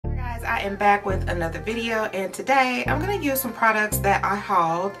I am back with another video, and today I'm going to use some products that I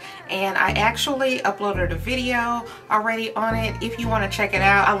hauled, and I actually uploaded a video already on it. If you want to check it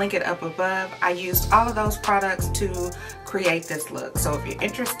out, I'll link it up above. I used all of those products to create this look, so if you're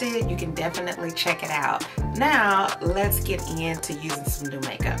interested, you can definitely check it out. Now let's get into using some new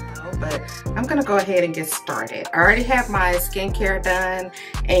makeup, but I'm going to go ahead and get started. I already have my skincare done,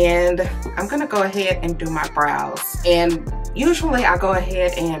 and I'm going to go ahead and do my brows. And usually I go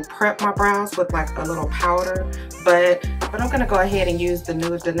ahead and prep my brows with like a little powder, but I'm gonna go ahead and use the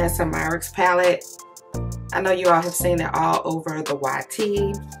new Danessa Myricks palette. I know you all have seen it all over the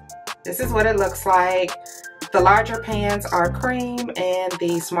YT. This is what it looks like. The larger pans are cream and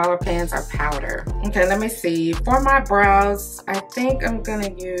the smaller pans are powder. Okay, let me see. For my brows, I think I'm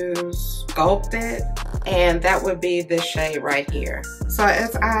gonna use Sculpted, and that would be this shade right here. So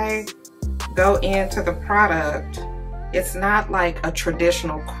as I go into the product, it's not like a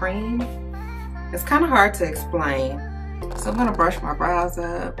traditional cream. It's kind of hard to explain. So I'm gonna brush my brows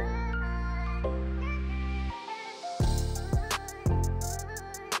up.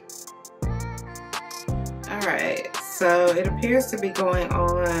 Alright, so it appears to be going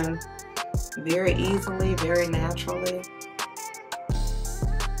on very easily, very naturally.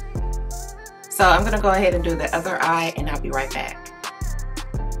 So I'm gonna go ahead and do the other eye, and I'll be right back.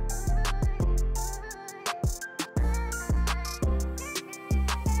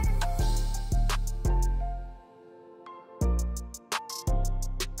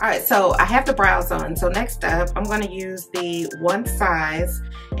 Alright, so I have the brows on. So next up, I'm going to use the One Size,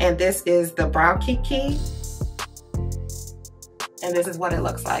 and this is the BrowKiki. And this is what it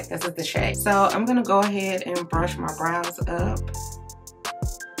looks like. This is the shade. So I'm going to go ahead and brush my brows up.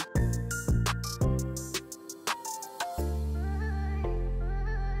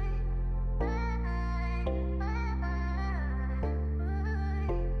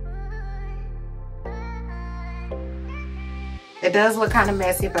 It does look kind of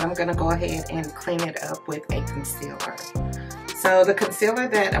messy, but I'm going to go ahead and clean it up with a concealer. So the concealer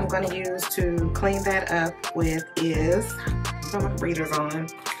that I'm going to use to clean that up with is, put my readers on,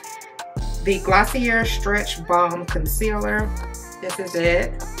 the Glossier Stretch Balm Concealer. This is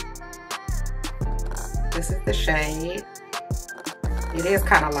it. This is the shade. It is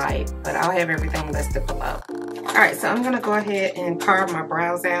kind of light, but I'll have everything listed below. Alright, so I'm going to go ahead and carve my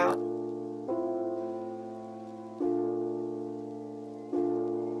brows out.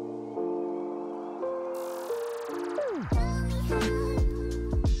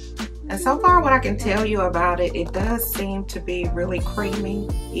 And so far what I can tell you about it, it does seem to be really creamy,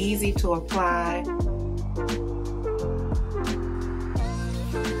 easy to apply.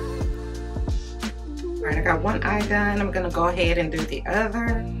 Alright, I got one eye done. I'm going to go ahead and do the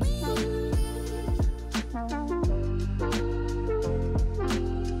other.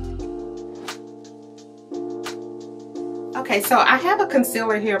 Okay, so I have a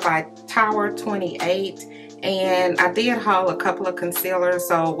concealer here by Tower 28. And I did haul a couple of concealers,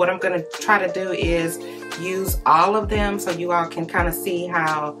 so what I'm going to try to do is use all of them so you all can kind of see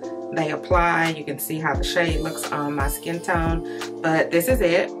how they apply. You can see how the shade looks on my skin tone, but this is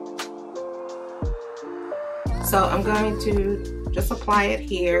it. So I'm going to just apply it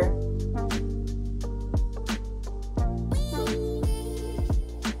here.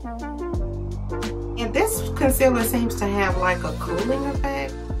 And this concealer seems to have like a cooling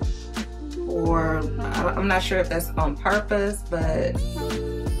effect. Or I'm not sure if that's on purpose, but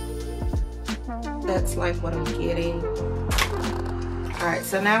that's like what I'm getting. Alright,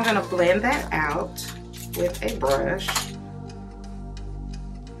 so now I'm going to blend that out with a brush.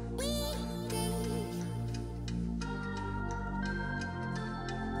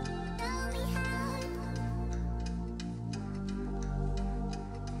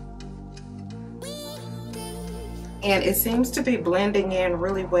 And it seems to be blending in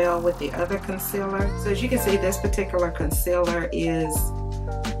really well with the other concealer. So as you can see, this particular concealer is,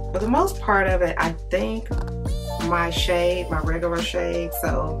 for the most part of it, I think my shade, my regular shade.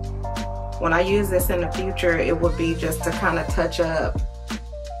 So when I use this in the future, it would be just to kind of touch up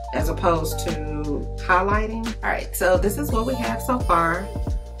as opposed to highlighting. All right, so this is what we have so far.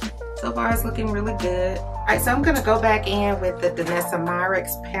 So far it's looking really good. All right, so I'm gonna go back in with the Danessa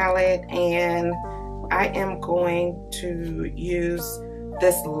Myricks palette, and I am going to use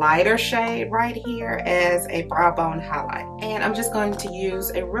this lighter shade right here as a brow bone highlight. And I'm just going to use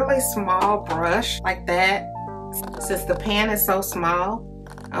a really small brush like that. Since the pan is so small,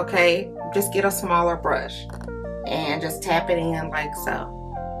 okay, just get a smaller brush and just tap it in like so.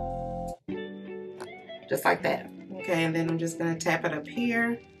 Just like that. Okay, and then I'm just gonna tap it up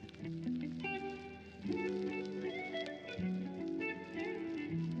here.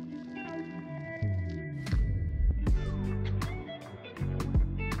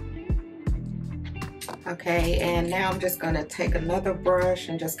 Okay, and now I'm just gonna take another brush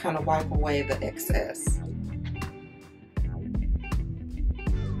and just kind of wipe away the excess.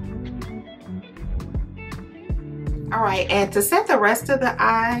 All right, and to set the rest of the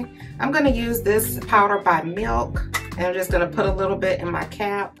eye, I'm gonna use this powder by Milk, and I'm just gonna put a little bit in my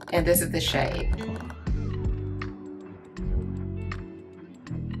cap, and this is the shade.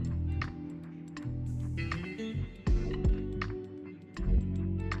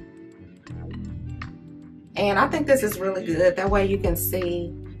 And I think this is really good. That way you can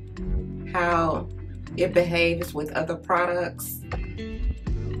see how it behaves with other products.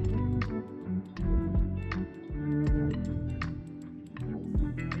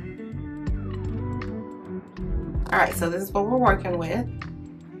 All right, so this is what we're working with.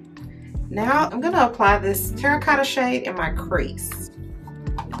 Now I'm gonna apply this terracotta shade in my crease.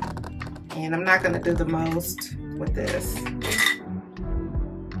 And I'm not gonna do the most with this.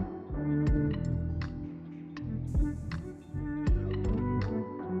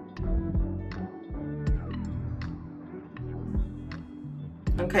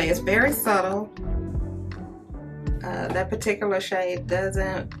 Okay, it's very subtle. That particular shade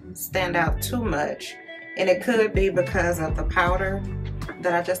doesn't stand out too much, and it could be because of the powder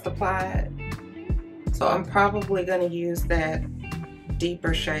that I just applied. So I'm probably going to use that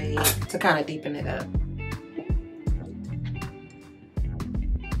deeper shade to kind of deepen it up.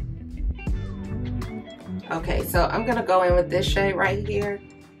 Okay, so I'm going to go in with this shade right here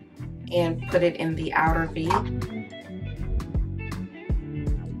and put it in the outer V.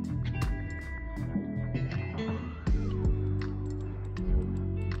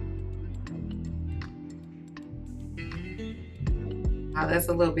 Oh, that's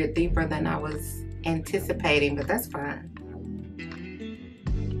a little bit deeper than I was anticipating, but that's fine.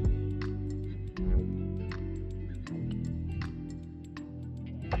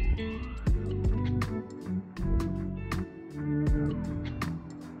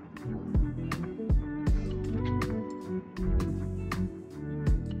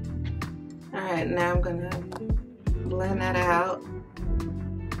 All right, now I'm gonna blend that out.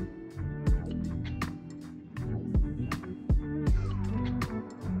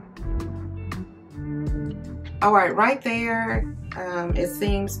 All right, right there, it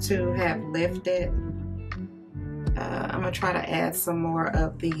seems to have lifted. I'm gonna try to add some more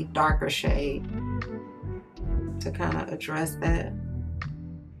of the darker shade to kind of address that.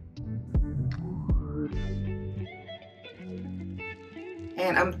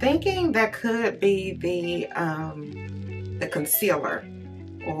 And I'm thinking that could be the concealer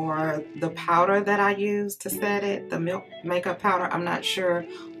or the powder that I use to set it, the Milk makeup powder. I'm not sure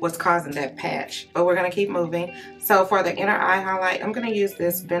what's causing that patch, but we're gonna keep moving. So for the inner eye highlight, I'm gonna use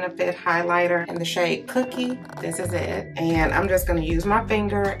this Benefit highlighter in the shade Cookie. This is it. And I'm just gonna use my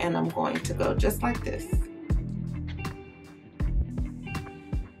finger and I'm going to go just like this.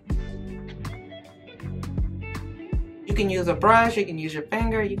 You can use a brush, you can use your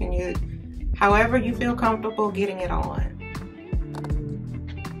finger, you can use however you feel comfortable getting it on.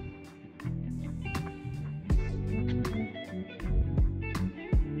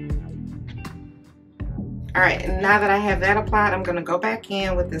 All right, and now that I have that applied, I'm gonna go back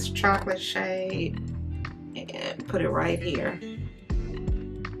in with this chocolate shade and put it right here.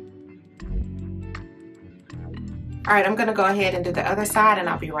 All right, I'm gonna go ahead and do the other side and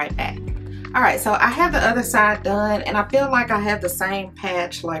I'll be right back. All right, so I have the other side done and I feel like I have the same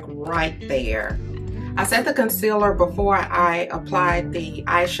patch like right there. I set the concealer before I applied the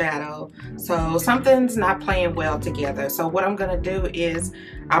eyeshadow, so something's not playing well together. So what I'm gonna do is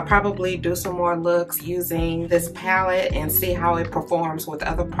I'll probably do some more looks using this palette and see how it performs with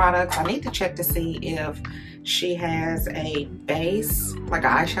other products. I need to check to see if she has a base, like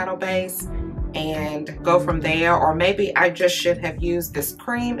an eyeshadow base, and go from there, or maybe I just should have used this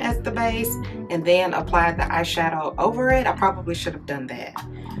cream as the base and then applied the eyeshadow over it. I probably should have done that.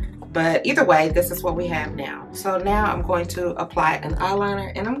 But either way, this is what we have now. So now I'm going to apply an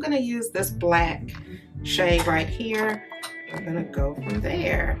eyeliner and I'm gonna use this black shade right here. I'm gonna go from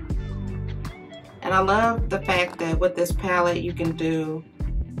there. And I love the fact that with this palette, you can do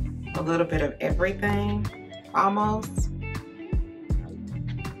a little bit of everything, almost.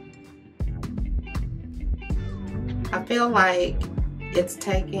 I feel like it's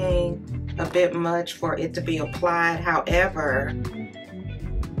taking a bit much for it to be applied. However,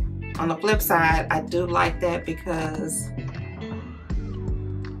 on the flip side, I do like that because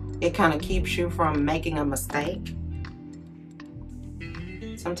it kind of keeps you from making a mistake.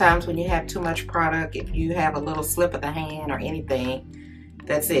 Sometimes when you have too much product, if you have a little slip of the hand or anything,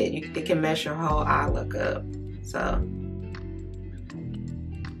 that's it. It can mess your whole eye look up. So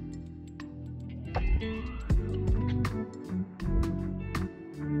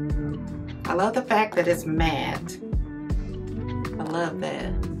I love the fact that it's matte. I love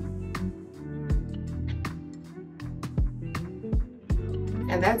that.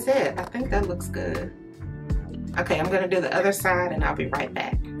 And that's it. I think that looks good. Okay, I'm gonna do the other side and I'll be right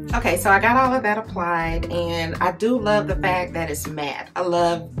back. Okay, so I got all of that applied, and I do love the fact that it's matte. I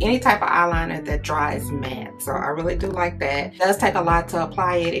love any type of eyeliner that dries matte, so I really do like that. It does take a lot to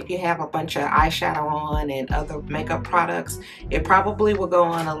apply it. If you have a bunch of eyeshadow on and other makeup products, it probably will go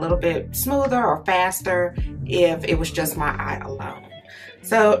on a little bit smoother or faster if it was just my eye alone.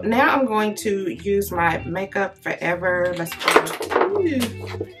 So now I'm going to use my Makeup Forever. Let's put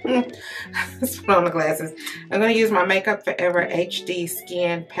on the glasses. I'm going to use my Makeup Forever HD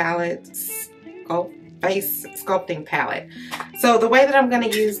Skin Palette Face Sculpting Palette. So the way that I'm going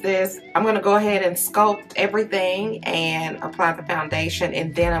to use this, I'm going to go ahead and sculpt everything and apply the foundation,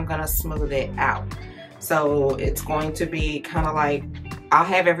 and then I'm going to smooth it out. So it's going to be kind of like, I'll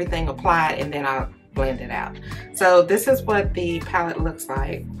have everything applied and then I'll blend it out. So this is what the palette looks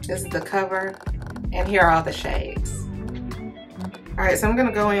like. This is the cover, and here are all the shades. All right, so I'm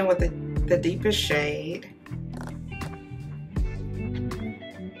gonna go in with the deepest shade.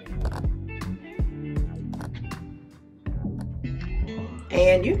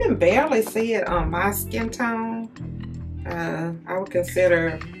 And you can barely see it on my skin tone. I would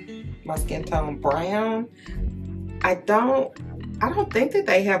consider my skin tone brown. I don't think that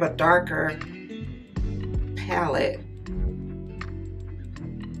they have a darker palette,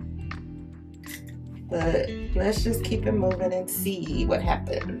 but let's just keep it moving and see what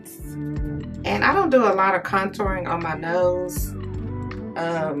happens. And I don't do a lot of contouring on my nose,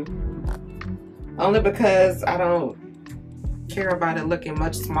 only because I don't care about it looking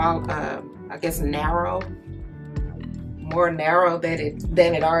much small, I guess narrow, more narrow than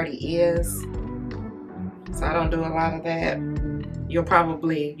it already is. So I don't do a lot of that. You've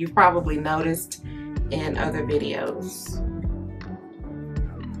probably noticed in other videos.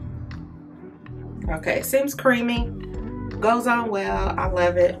 Okay, seems creamy, goes on well. I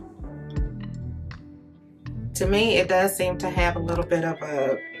love it. To me, it does seem to have a little bit of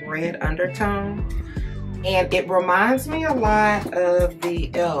a red undertone, and it reminds me a lot of the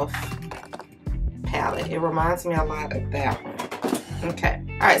e.l.f. palette. It reminds me a lot of that one. Okay,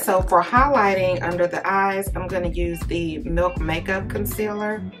 all right, so for highlighting under the eyes, I'm going to use the Milk Makeup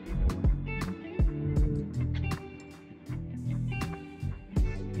Concealer.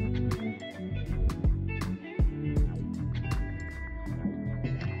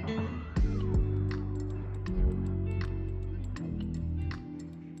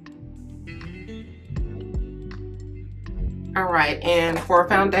 All right, and for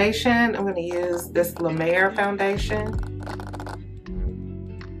foundation, I'm going to use this La Mer foundation.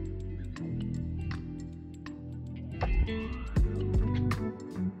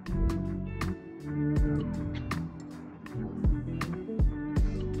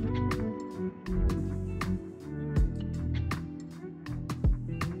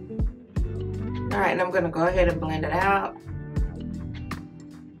 All right, and I'm going to go ahead and blend it out.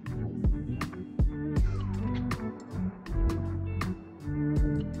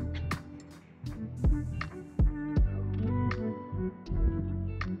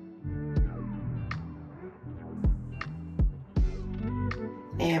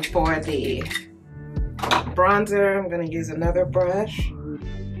 And for the bronzer, I'm going to use another brush.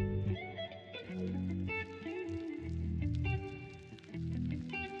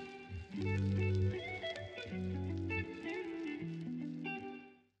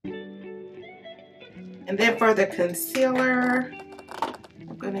 And then for the concealer,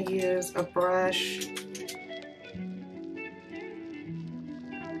 I'm going to use a brush.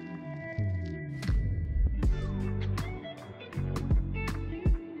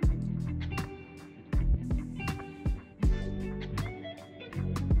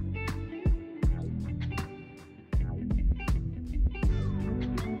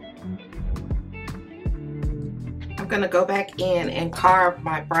 I'm going to go back in and carve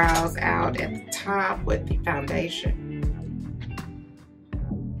my brows out at the top with the foundation.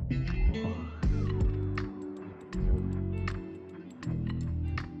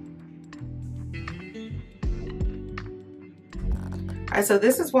 All right, so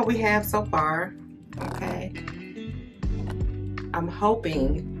this is what we have so far. Okay. I'm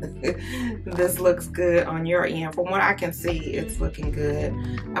hoping this looks good on your end. From what I can see, it's looking good.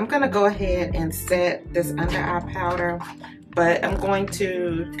 I'm gonna go ahead and set this under eye powder, but I'm going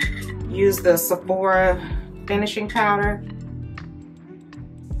to use the Sephora finishing powder.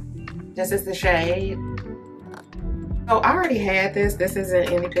 This is the shade. So I already had this. This isn't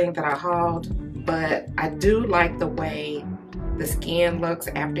anything that I hauled, but I do like the way the skin looks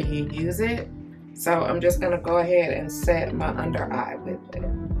after you use it. So I'm just gonna go ahead and set my under eye with it.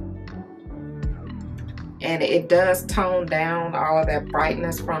 And it does tone down all of that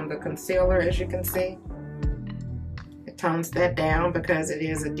brightness from the concealer, as you can see. It tones that down because it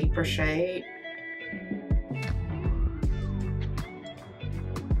is a deeper shade.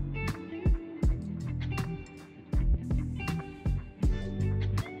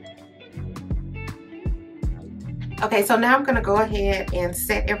 Okay, so now I'm gonna go ahead and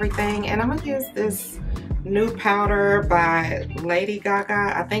set everything, and I'm gonna use this new powder by Lady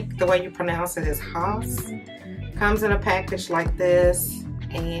Gaga. I think the way you pronounce it is Haas. Comes in a package like this,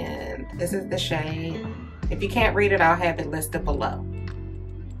 and this is the shade. If you can't read it, I'll have it listed below.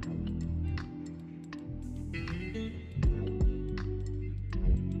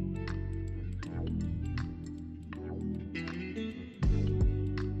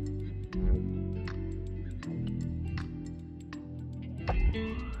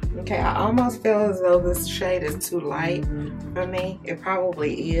 Okay, I almost feel as though this shade is too light for me. It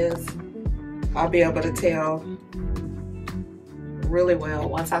probably is. I'll be able to tell really well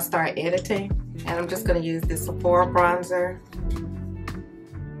once I start editing. And I'm just going to use this Pore bronzer.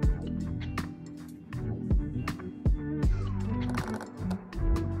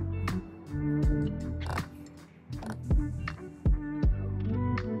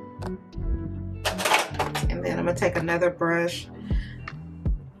 And then I'm going to take another brush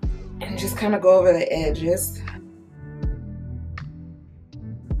and just kind of go over the edges.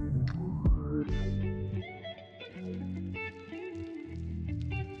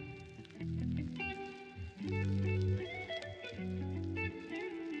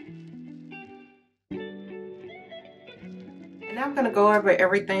 And now I'm going to go over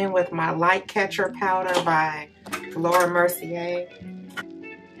everything with my Light Catcher powder by Laura Mercier.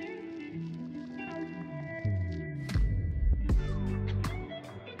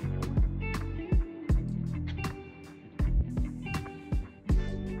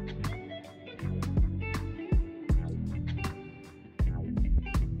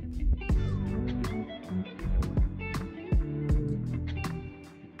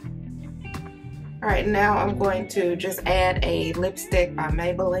 All right, now I'm going to just add a lipstick by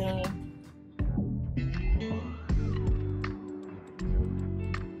Maybelline.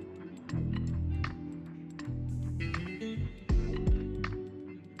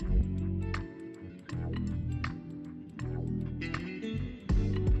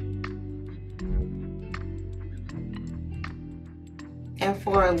 And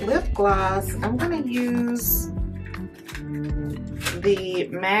for a lip gloss, I'm going to use the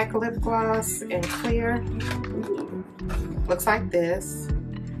MAC lip gloss in clear. Looks like this.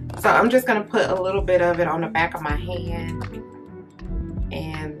 So I'm just going to put a little bit of it on the back of my hand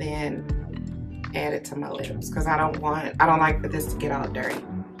and then add it to my lips because I don't like for this to get all dirty.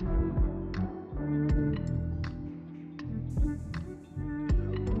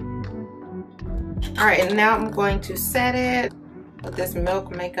 All right, and now I'm going to set it with this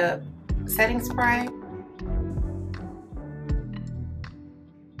Milk Makeup setting spray.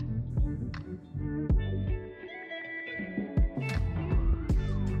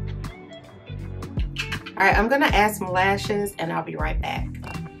 All right, I'm gonna add some lashes and I'll be right back.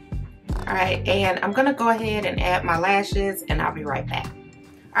 All right, and I'm gonna go ahead and add my lashes and I'll be right back.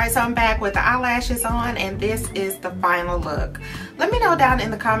 All right, so I'm back with the eyelashes on and this is the final look. Let me know down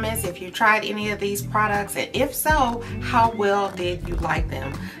in the comments if you tried any of these products, and if so, how well did you like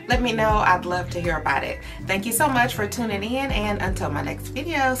them? Let me know, I'd love to hear about it. Thank you so much for tuning in, and until my next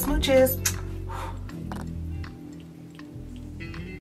video, smooches.